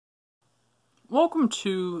welcome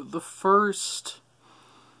to the first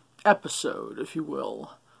episode, if you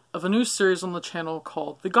will, of a new series on the channel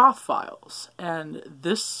called The Goth Files. And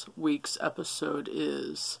this week's episode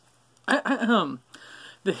is the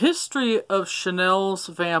history of Chanel's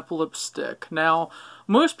Vamp lipstick. Now,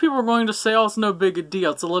 most people are going to say, oh, it's no big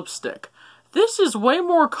deal, it's a lipstick. This is way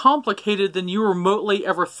more complicated than you remotely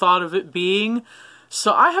ever thought of it being.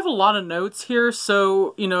 So I have a lot of notes here,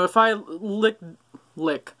 so, you know, if I look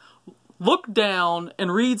down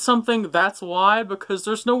and read something, that's why, because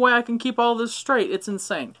there's no way I can keep all this straight. It's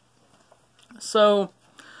insane. So,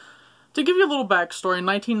 to give you a little backstory, in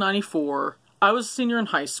 1994, I was a senior in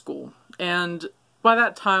high school, and by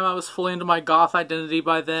that time I was fully into my goth identity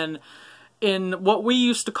by then. In what we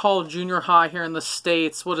used to call junior high here in the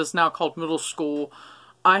States, what is now called middle school,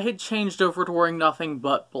 I had changed over to wearing nothing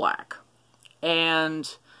but black.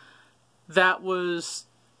 And that was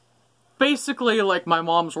basically like my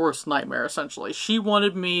mom's worst nightmare, essentially. She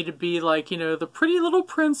wanted me to be like, you know, the pretty little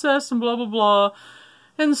princess and blah blah blah.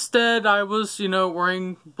 Instead, I was, you know,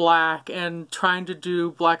 wearing black and trying to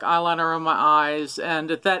do black eyeliner on my eyes,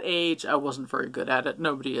 and at that age, I wasn't very good at it.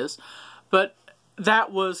 Nobody is. But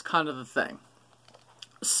that was kind of the thing.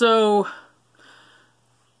 So,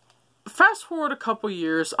 fast forward a couple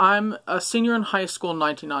years, I'm a senior in high school in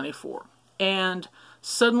 1994. And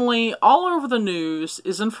suddenly, all over the news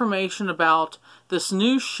is information about this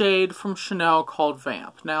new shade from Chanel called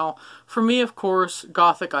Vamp. Now, for me, of course,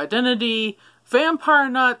 gothic identity, vampire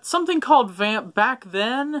nut, something called Vamp back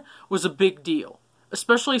then was a big deal.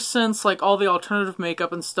 Especially since, like, all the alternative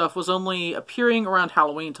makeup and stuff was only appearing around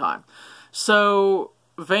Halloween time. So,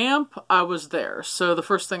 Vamp, I was there. So the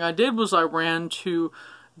first thing I did was I ran to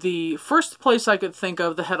the first place I could think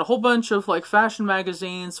of that had a whole bunch of, like, fashion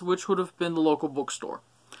magazines, which would have been the local bookstore.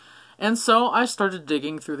 And so I started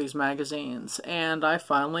digging through these magazines, and I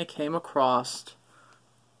finally came across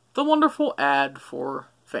the wonderful ad for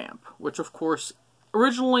Vamp, which of course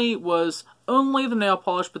originally was only the nail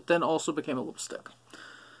polish, but then also became a lipstick.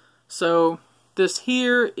 So this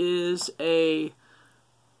here is a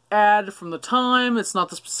ad from the time. It's not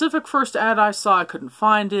the specific first ad I saw, I couldn't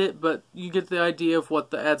find it, but you get the idea of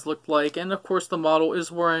what the ads looked like, and of course the model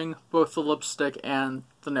is wearing both the lipstick and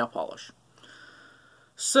the nail polish.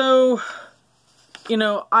 So, you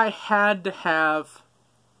know, I had to have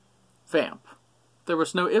Vamp. There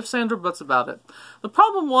was no ifs, ands, or buts about it. The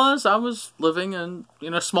problem was, I was living in, you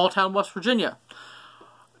know, small town West Virginia.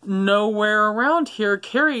 Nowhere around here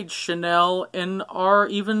carried Chanel in our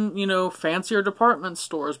even, you know, fancier department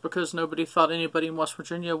stores because nobody thought anybody in West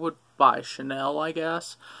Virginia would buy Chanel, I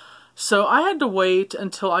guess. So I had to wait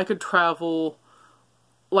until I could travel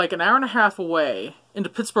like an hour and a half away into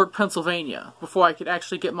Pittsburgh, Pennsylvania before I could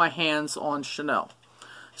actually get my hands on Chanel.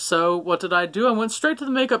 So what did I do? I went straight to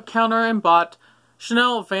the makeup counter and bought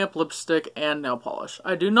Chanel Vamp lipstick and nail polish.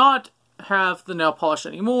 I do not have the nail polish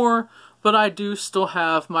anymore, but I do still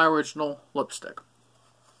have my original lipstick.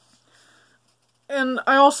 And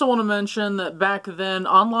I also want to mention that back then,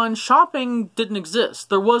 online shopping didn't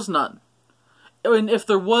exist. There was none. And if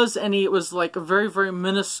there was any, it was like very, very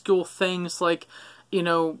minuscule things like, you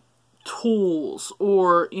know, tools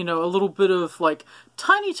or, you know, a little bit of like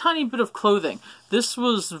tiny, tiny bit of clothing. This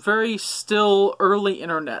was very still early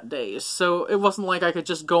internet days, so it wasn't like I could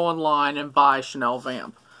just go online and buy Chanel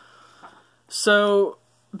Vamp. So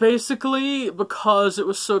basically, because it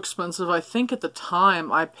was so expensive, I think at the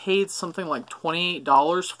time I paid something like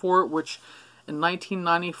 $28 for it, which in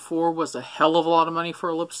 1994 was a hell of a lot of money for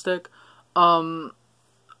a lipstick.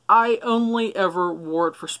 I only ever wore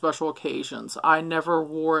it for special occasions. I never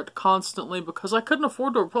wore it constantly because I couldn't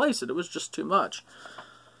afford to replace it. It was just too much.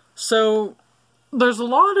 So, there's a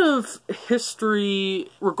lot of history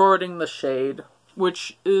regarding the shade,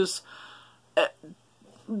 which is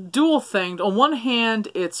dual-thinged. On one hand,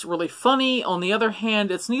 it's really funny. On the other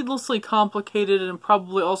hand, it's needlessly complicated and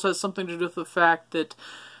probably also has something to do with the fact that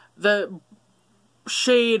the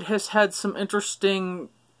shade has had some interesting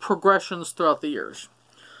progressions throughout the years.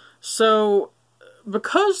 So,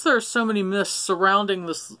 because there are so many myths surrounding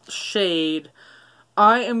this shade,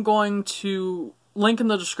 I am going to link in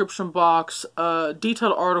the description box a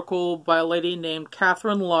detailed article by a lady named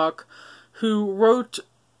Catherine Luck, who wrote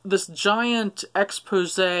this giant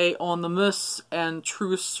expose on the myths and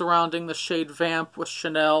truths surrounding the shade Vamp with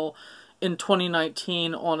Chanel in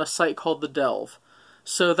 2019 on a site called The Delve.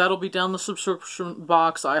 So that'll be down in the subscription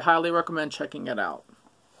box. I highly recommend checking it out.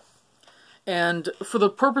 And for the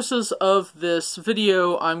purposes of this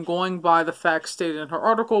video, I'm going by the facts stated in her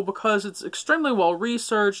article because it's extremely well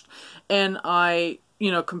researched, and I, you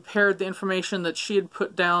know, compared the information that she had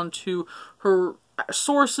put down to her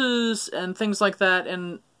sources and things like that,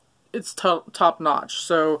 and it's top-notch.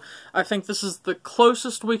 So I think this is the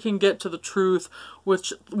closest we can get to the truth,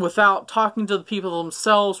 which without talking to the people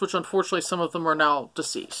themselves, which unfortunately some of them are now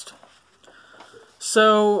deceased.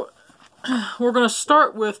 So we're going to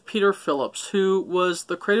start with Peter Phillips, who was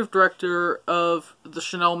the creative director of the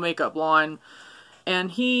Chanel makeup line,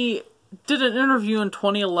 and he did an interview in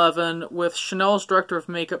 2011 with Chanel's director of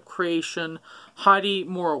makeup creation, Heidi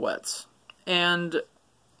Morowitz, and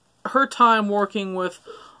her time working with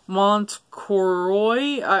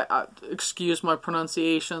Montcouroy. Excuse my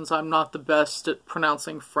pronunciations, I'm not the best at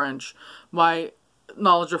pronouncing French. My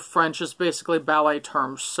knowledge of French is basically ballet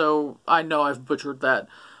terms, so I know I've butchered that.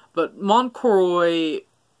 But Montcouroy,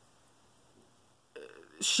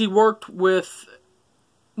 she worked with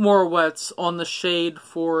Morowitz on the shade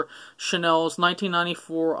for Chanel's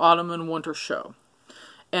 1994 Autumn and Winter show.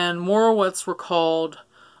 And Morowitz recalled,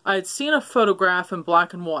 "I had seen a photograph in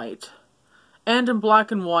black and white, and in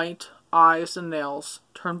black and white, eyes and nails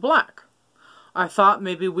turn black. I thought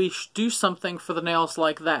maybe we should do something for the nails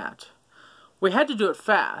like that. We had to do it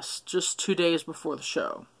fast, just 2 days before the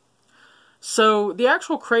show." So the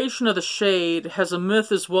actual creation of the shade has a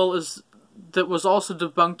myth as well as that was also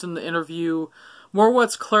debunked in the interview.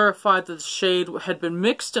 Morowitz clarified that the shade had been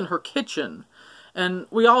mixed in her kitchen, and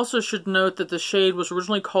we also should note that the shade was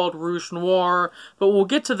originally called Rouge Noir, but we'll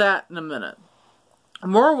get to that in a minute.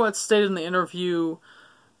 Morowitz stated in the interview,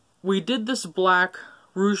 "We did this black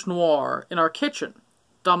Rouge Noir in our kitchen,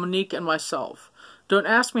 Dominique and myself. Don't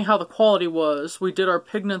ask me how the quality was. We did our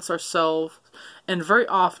pigments ourselves, and very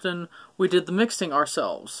often we did the mixing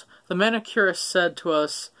ourselves. The manicurist said to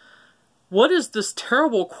us, 'What is this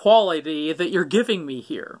terrible quality that you're giving me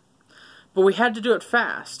here?' But we had to do it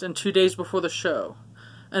fast, and 2 days before the show.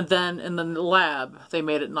 And then in the lab, they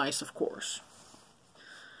made it nice, of course."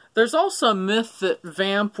 There's also a myth that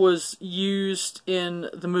Vamp was used in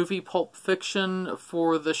the movie Pulp Fiction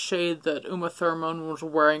for the shade that Uma Thurman was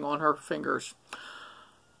wearing on her fingers.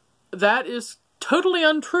 That is totally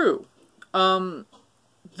untrue.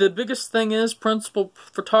 The biggest thing is principal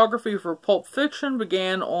photography for Pulp Fiction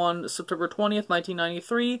began on September 20th,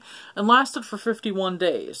 1993, and lasted for 51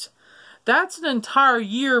 days. That's an entire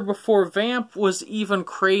year before Vamp was even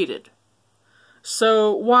created.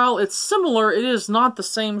 So, while it's similar, it is not the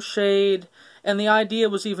same shade, and the idea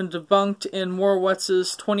was even debunked in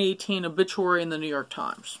Morowitz's 2018 obituary in the New York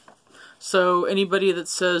Times. So, anybody that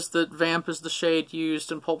says that Vamp is the shade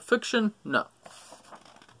used in Pulp Fiction, no.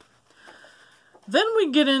 Then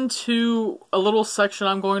we get into a little section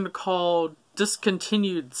I'm going to call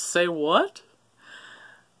Discontinued Say What?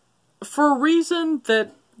 For a reason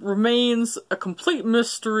that remains a complete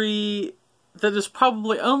mystery that is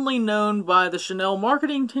probably only known by the Chanel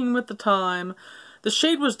marketing team at the time, the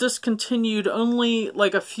shade was discontinued only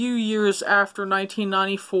like a few years after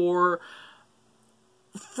 1994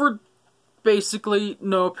 for basically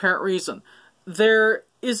no apparent reason. There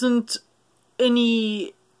isn't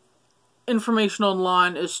any information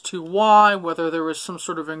online as to why, whether there was some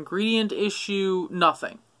sort of ingredient issue,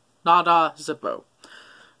 nothing. Nada, zippo.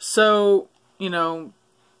 So, you know,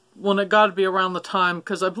 when it got to be around the time,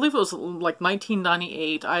 because I believe it was like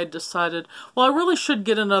 1998, I had decided, well, I really should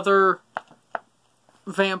get another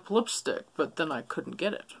Vamp lipstick, but then I couldn't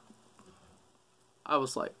get it. I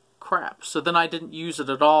was like, crap. So then I didn't use it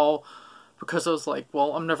at all, because I was like,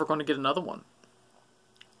 well, I'm never going to get another one.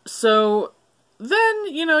 So then,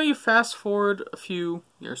 you know, you fast forward a few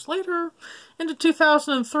years later into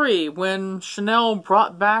 2003 when Chanel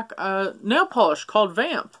brought back a nail polish called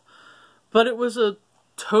Vamp. But it was a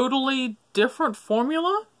totally different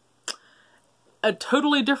formula, a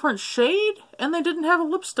totally different shade, and they didn't have a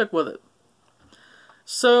lipstick with it.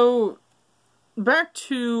 So, back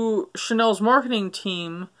to Chanel's marketing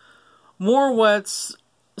team, Morowitz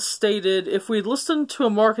stated, "If we'd listened to a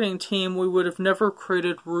marketing team, we would have never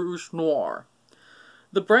created Rouge Noir."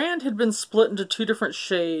 The brand had been split into two different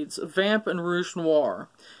shades, Vamp and Rouge Noir,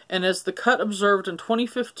 and as The Cut observed in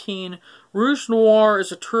 2015, Rouge Noir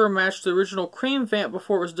is a truer match to the original cream Vamp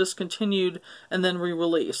before it was discontinued and then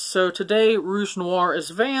re-released. So today, Rouge Noir is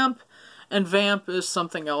Vamp, and Vamp is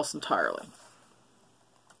something else entirely.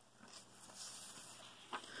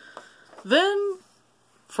 Then,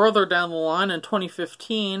 further down the line in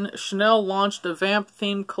 2015, Chanel launched a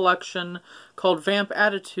Vamp-themed collection called Vamp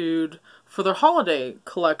Attitude for their holiday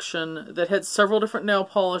collection that had several different nail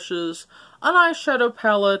polishes, an eyeshadow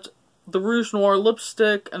palette, the Rouge Noir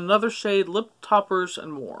lipstick, another shade, lip toppers,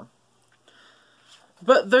 and more.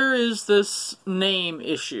 But there is this name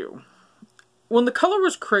issue. When the color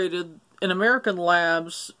was created in American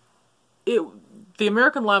labs, the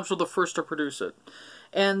American labs were the first to produce it,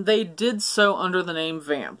 and they did so under the name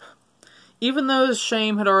Vamp, even though the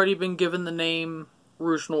shame had already been given the name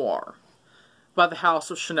Rouge Noir by the House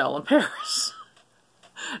of Chanel in Paris.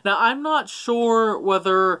 Now, I'm not sure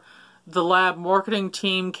whether the lab marketing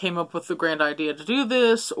team came up with the grand idea to do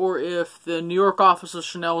this, or if the New York office of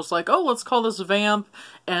Chanel was like, oh, let's call this Vamp,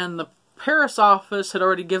 and the Paris office had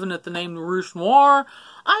already given it the name Rouge Noir.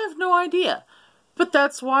 I have no idea. But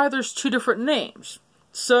that's why there's two different names.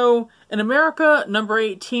 So, in America, number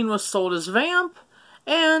 18 was sold as Vamp,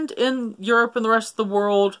 and in Europe and the rest of the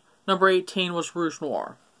world, number 18 was Rouge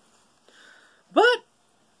Noir. But,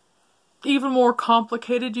 even more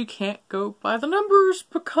complicated, you can't go by the numbers,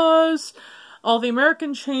 because all the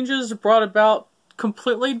American changes brought about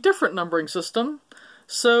completely different numbering system.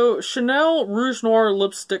 So, Chanel Rouge Noir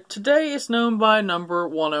lipstick today is known by number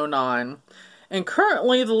 109. And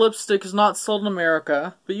currently, the lipstick is not sold in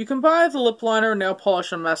America, but you can buy the lip liner, nail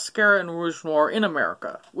polish, and mascara in Rouge Noir in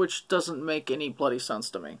America, which doesn't make any bloody sense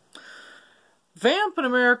to me. Vamp in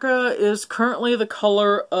America is currently the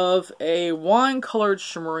color of a wine-colored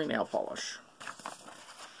shimmery nail polish.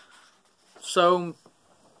 So,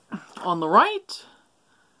 on the right,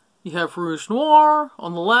 you have Rouge Noir.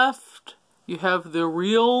 On the left, you have the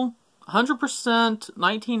real 100%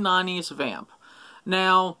 1990s Vamp.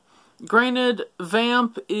 Now, granted,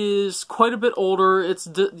 Vamp is quite a bit older. It's,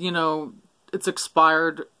 it's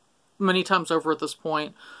expired many times over at this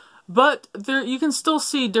point. But there, you can still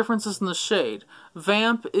see differences in the shade.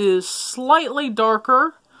 Vamp is slightly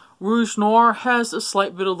darker. Rouge Noir has a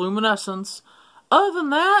slight bit of luminescence. Other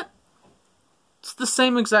than that, it's the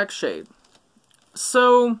same exact shade.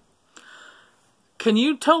 So, can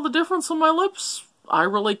you tell the difference on my lips? I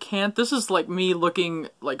really can't. This is like me looking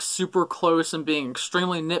like super close and being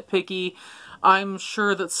extremely nitpicky. I'm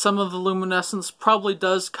sure that some of the luminescence probably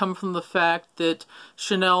does come from the fact that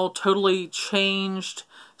Chanel totally changed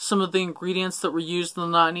some of the ingredients that were used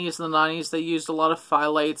in the 90s. In the 90s, they used a lot of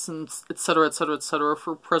phthalates and etc., etc., etc.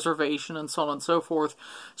 for preservation and so on and so forth.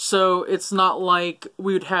 So it's not like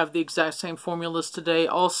we would have the exact same formulas today.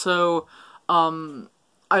 Also,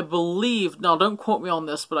 I believe, now don't quote me on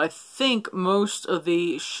this, but I think most of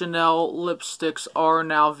the Chanel lipsticks are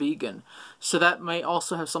now vegan. So that may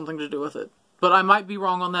also have something to do with it. But I might be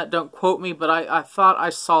wrong on that, don't quote me, but I thought I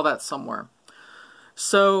saw that somewhere.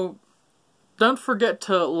 So, don't forget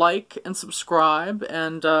to like and subscribe,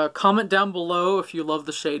 and comment down below if you love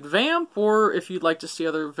the shade Vamp, or if you'd like to see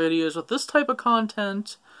other videos with this type of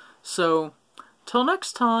content. So, till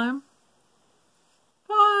next time,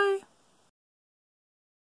 bye!